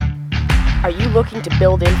Are you looking to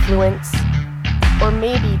build influence? Or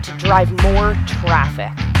maybe to drive more traffic?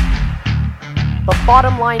 But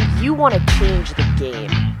bottom line, you want to change the game.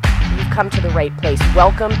 You've come to the right place.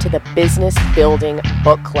 Welcome to the Business Building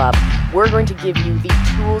Book Club. We're going to give you the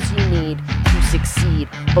tools you need to succeed,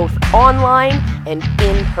 both online and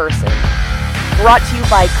in person. Brought to you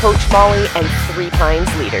by Coach Molly and Three Pines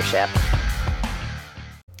Leadership.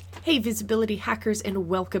 Hey visibility hackers, and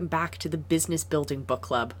welcome back to the Business Building Book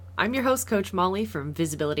Club. I'm your host, Coach Molly from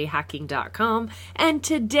visibilityhacking.com, and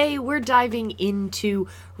today we're diving into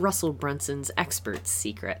Russell Brunson's Expert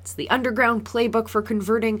Secrets, the underground playbook for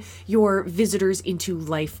converting your visitors into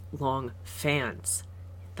lifelong fans.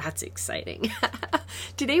 That's exciting.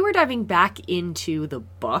 Today we're diving back into the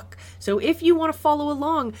book, so if you want to follow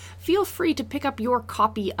along, feel free to pick up your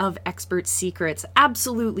copy of Expert Secrets,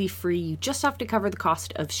 absolutely free. You just have to cover the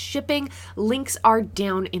cost of shipping. Links are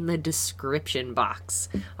down in the description box.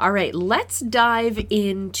 All right, let's dive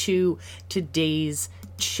into today's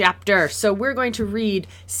chapter. So we're going to read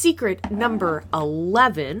secret number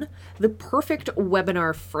 11, the perfect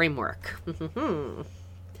webinar framework.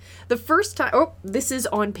 The first time, this is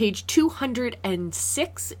on page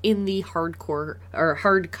 206 in the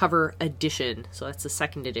hardcover edition. So that's the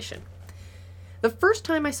second edition. The first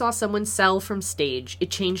time I saw someone sell from stage, it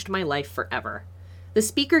changed my life forever. The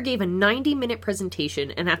speaker gave a 90-minute presentation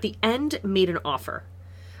and at the end made an offer.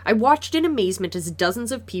 I watched in amazement as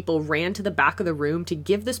dozens of people ran to the back of the room to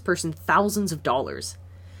give this person thousands of dollars.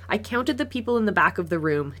 I counted the people in the back of the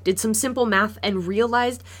room, did some simple math, and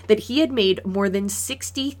realized that he had made more than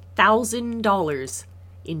 $60,000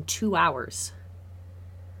 in 2 hours.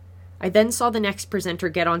 I then saw the next presenter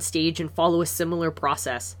get on stage and follow a similar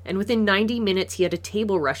process, and within 90 minutes he had a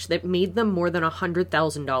table rush that made them more than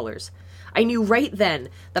 $100,000. I knew right then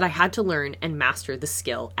that I had to learn and master the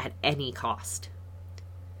skill at any cost.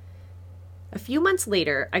 A few months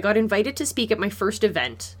later, I got invited to speak at my first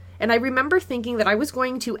event, and I remember thinking that I was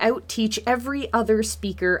going to out-teach every other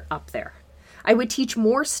speaker up there. I would teach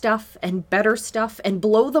more stuff and better stuff and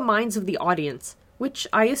blow the minds of the audience, which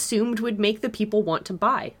I assumed would make the people want to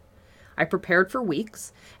buy. I prepared for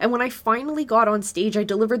weeks, and when I finally got on stage, I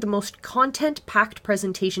delivered the most content-packed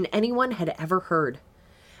presentation anyone had ever heard.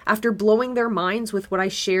 After blowing their minds with what I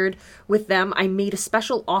shared with them, I made a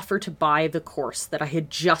special offer to buy the course that I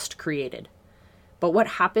had just created. But what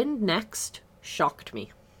happened next shocked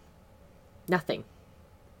me. Nothing.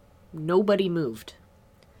 Nobody moved.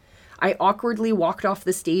 I awkwardly walked off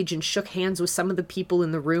the stage and shook hands with some of the people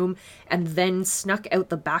in the room and then snuck out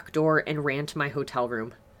the back door and ran to my hotel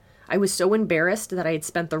room. I was so embarrassed that I had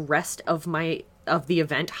spent the rest of the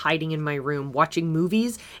event hiding in my room, watching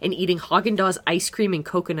movies and eating Haagen-Dazs ice cream and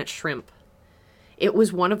coconut shrimp. It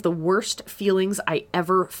was one of the worst feelings I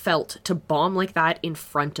ever felt to bomb like that in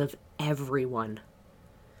front of everyone.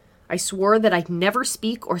 I swore that I'd never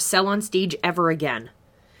speak or sell on stage ever again.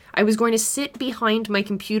 I was going to sit behind my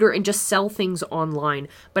computer and just sell things online,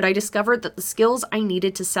 but I discovered that the skills I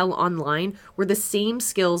needed to sell online were the same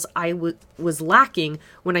skills I was lacking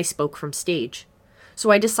when I spoke from stage. So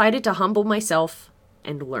I decided to humble myself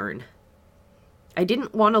and learn. I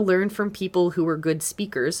didn't want to learn from people who were good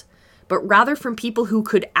speakers, but rather from people who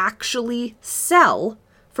could actually sell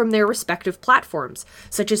from their respective platforms,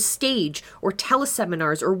 such as stage or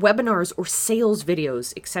teleseminars or webinars or sales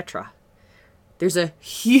videos, etc. There's a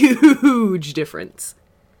huge difference.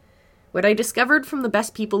 What I discovered from the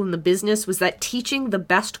best people in the business was that teaching the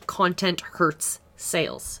best content hurts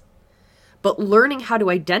sales. But learning how to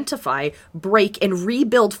identify, break, and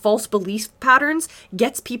rebuild false belief patterns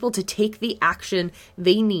gets people to take the action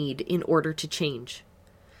they need in order to change.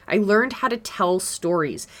 I learned how to tell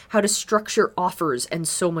stories, how to structure offers, and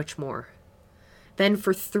so much more. Then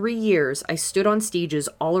for 3 years, I stood on stages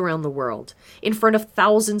all around the world, in front of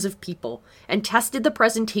thousands of people, and tested the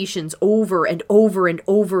presentations over and over and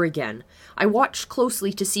over again. I watched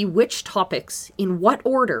closely to see which topics, in what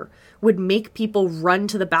order, would make people run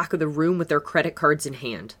to the back of the room with their credit cards in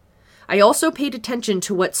hand. I also paid attention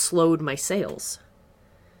to what slowed my sales.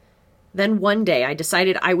 Then one day I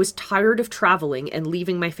decided I was tired of traveling and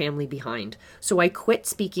leaving my family behind, so I quit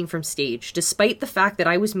speaking from stage, despite the fact that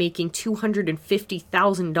I was making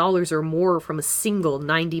 $250,000 or more from a single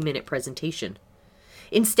 90-minute presentation.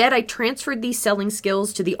 Instead, I transferred these selling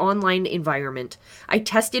skills to the online environment. I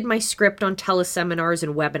tested my script on teleseminars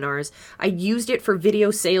and webinars. I used it for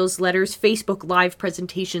video sales letters, Facebook Live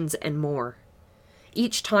presentations, and more.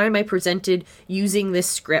 Each time I presented using this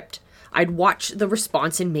script, I'd watch the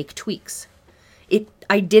response and make tweaks.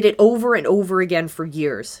 I did it over and over again for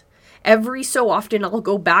years. Every so often, I'll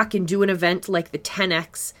go back and do an event like the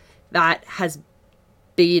 10X that has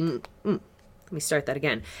been Let me start that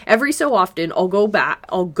again. Every so often, I'll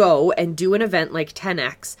go and do an event like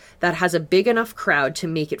 10X that has a big enough crowd to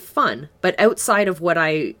make it fun, but outside of what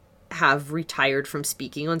I have retired from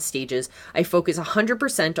speaking on stages, I focus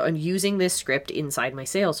 100% on using this script inside my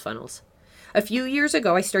sales funnels. A few years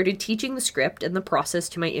ago, I started teaching the script and the process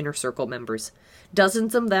to my inner circle members.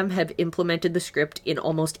 Dozens of them have implemented the script in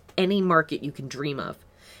almost any market you can dream of.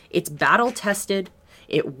 It's battle tested,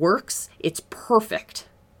 it works, it's perfect.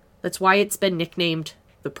 That's why it's been nicknamed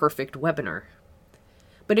the perfect webinar.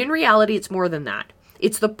 But in reality, it's more than that.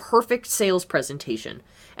 It's the perfect sales presentation,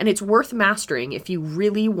 and it's worth mastering if you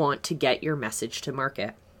really want to get your message to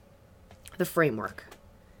market. The framework.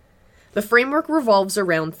 The framework revolves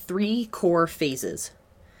around 3 core phases: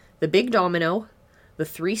 the big domino, the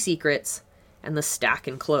 3 secrets, and the stack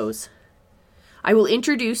and close. I will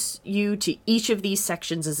introduce you to each of these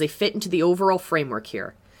sections as they fit into the overall framework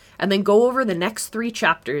here, and then go over the next 3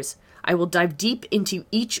 chapters. I will dive deep into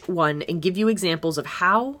each one and give you examples of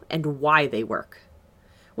how and why they work.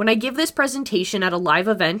 When I give this presentation at a live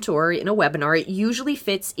event or in a webinar, it usually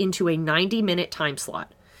fits into a 90-minute time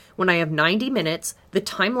slot. When I have 90 minutes, the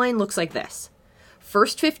timeline looks like this.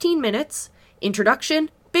 First 15 minutes, introduction,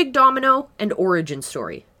 big domino, and origin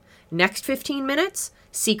story. Next 15 minutes,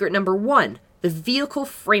 secret number 1, the vehicle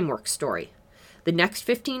framework story. The next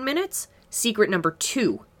 15 minutes, secret number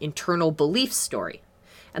 2, internal belief story.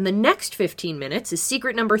 And the next 15 minutes is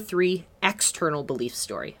secret number 3, external belief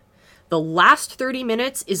story. The last 30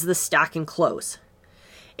 minutes is the stack and close.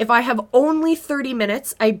 If I have only 30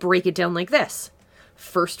 minutes, I break it down like this.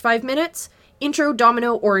 First 5 minutes, intro,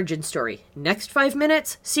 domino, origin story. Next 5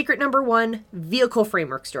 minutes, secret number 1, vehicle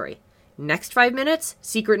framework story. Next 5 minutes,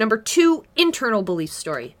 secret number 2, internal belief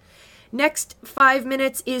story. Next 5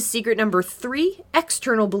 minutes is secret number 3,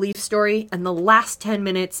 external belief story. And the last 10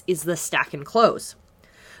 minutes is the stack and close.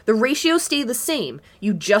 The ratios stay the same.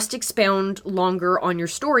 You just expound longer on your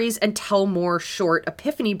stories and tell more short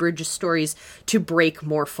epiphany bridge stories to break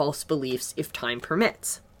more false beliefs if time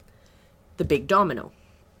permits. The big domino.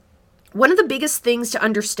 One of the biggest things to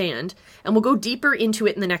understand, and we'll go deeper into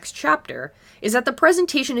it in the next chapter, is that the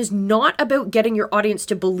presentation is not about getting your audience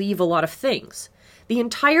to believe a lot of things. The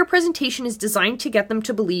entire presentation is designed to get them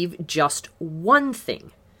to believe just one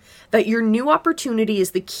thing: that your new opportunity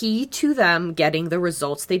is the key to them getting the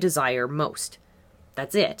results they desire most.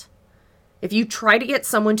 That's it. If you try to get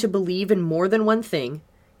someone to believe in more than one thing,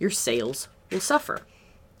 your sales will suffer.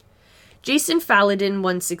 Jason Faladin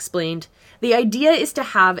once explained, "The idea is to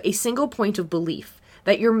have a single point of belief,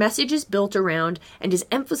 that your message is built around and is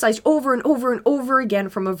emphasized over and over and over again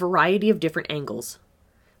from a variety of different angles.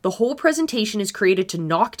 The whole presentation is created to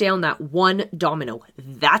knock down that one domino.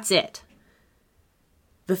 That's it."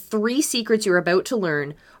 The 3 secrets you're about to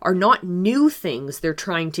learn are not new things they're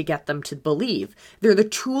trying to get them to believe. They're the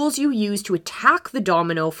tools you use to attack the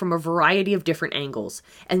domino from a variety of different angles.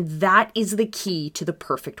 And that is the key to the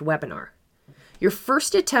perfect webinar. Your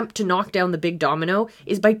first attempt to knock down the big domino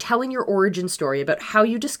is by telling your origin story about how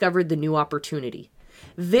you discovered the new opportunity.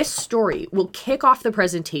 This story will kick off the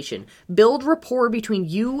presentation, build rapport between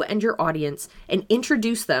you and your audience, and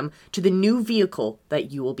introduce them to the new vehicle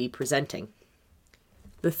that you will be presenting.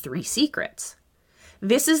 The 3 secrets.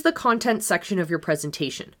 This is the content section of your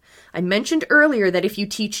presentation. I mentioned earlier that if you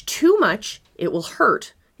teach too much, it will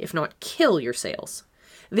hurt, if not kill, your sales.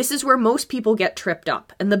 This is where most people get tripped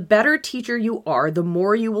up, and the better teacher you are, the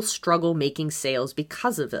more you will struggle making sales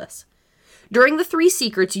because of this. During the 3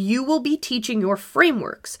 secrets, you will be teaching your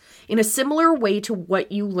frameworks in a similar way to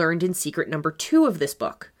what you learned in secret number 2 of this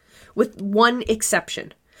book, with one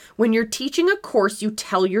exception. When you're teaching a course, you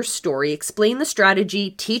tell your story, explain the strategy,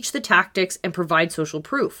 teach the tactics, and provide social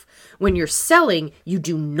proof. When you're selling, you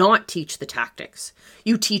do not teach the tactics.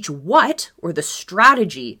 You teach what, or the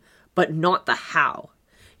strategy, but not the how.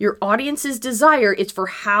 Your audience's desire is for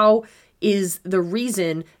how is the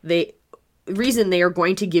reason they are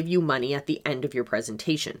going to give you money at the end of your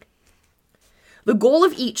presentation. The goal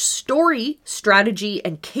of each story, strategy,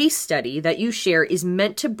 and case study that you share is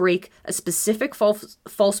meant to break a specific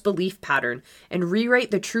false belief pattern and rewrite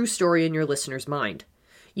the true story in your listener's mind.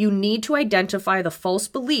 You need to identify the false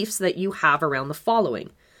beliefs that you have around the following: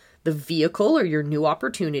 the vehicle or your new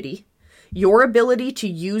opportunity, your ability to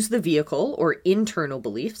use the vehicle or internal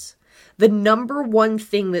beliefs, the number one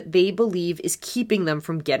thing that they believe is keeping them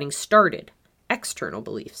from getting started, external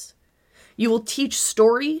beliefs. You will teach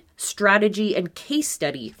story, strategy, and case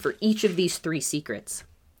study for each of these 3 secrets.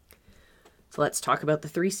 So let's talk about the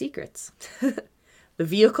 3 secrets. The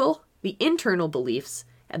vehicle, the internal beliefs,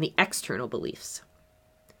 and the external beliefs.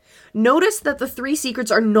 Notice that the 3 secrets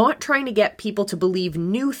are not trying to get people to believe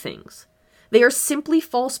new things. They are simply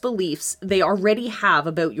false beliefs they already have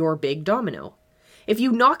about your big domino. If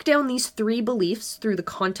you knock down these 3 beliefs through the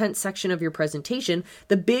content section of your presentation,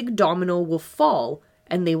 the big domino will fall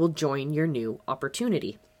and they will join your new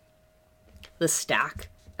opportunity. The stack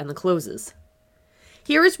and the closes.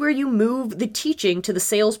 Here is where you move the teaching to the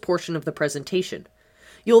sales portion of the presentation.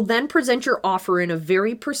 You'll then present your offer in a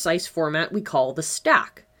very precise format we call the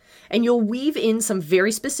stack. And you'll weave in some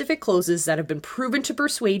very specific closes that have been proven to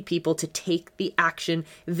persuade people to take the action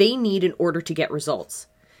they need in order to get results.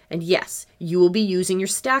 And yes, you will be using your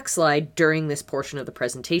stack slide during this portion of the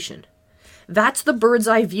presentation. That's the bird's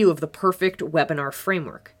eye view of the perfect webinar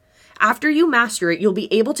framework. After you master it, you'll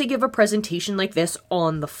be able to give a presentation like this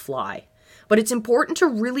on the fly. But it's important to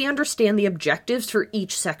really understand the objectives for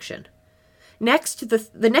each section. Next,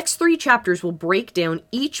 the next 3 chapters will break down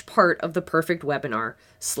each part of the perfect webinar,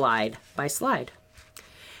 slide by slide.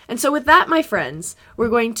 And so with that, my friends, we're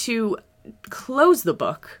going to close the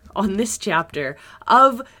book on this chapter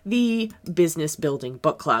of the Business Building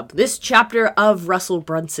Book Club, this chapter of Russell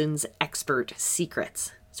Brunson's Expert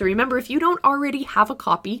Secrets. So remember, if you don't already have a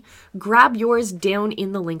copy, grab yours down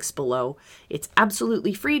in the links below. It's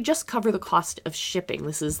absolutely free. Just cover the cost of shipping.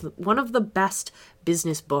 This is one of the best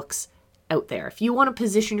business books out there. If you want to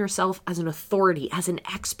position yourself as an authority, as an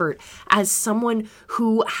expert, as someone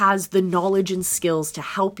who has the knowledge and skills to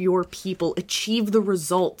help your people achieve the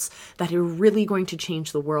results that are really going to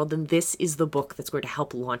change the world, then this is the book that's going to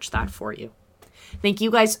help launch that for you. Thank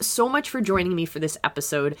you guys so much for joining me for this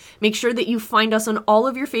episode. Make sure that you find us on all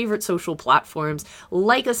of your favorite social platforms,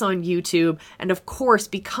 like us on YouTube, and of course,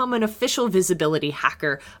 become an official visibility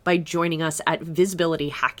hacker by joining us at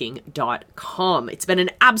visibilityhacking.com. It's been an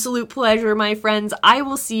absolute pleasure, my friends. I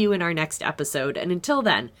will see you in our next episode. And until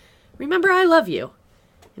then, remember I love you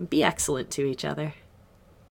and be excellent to each other.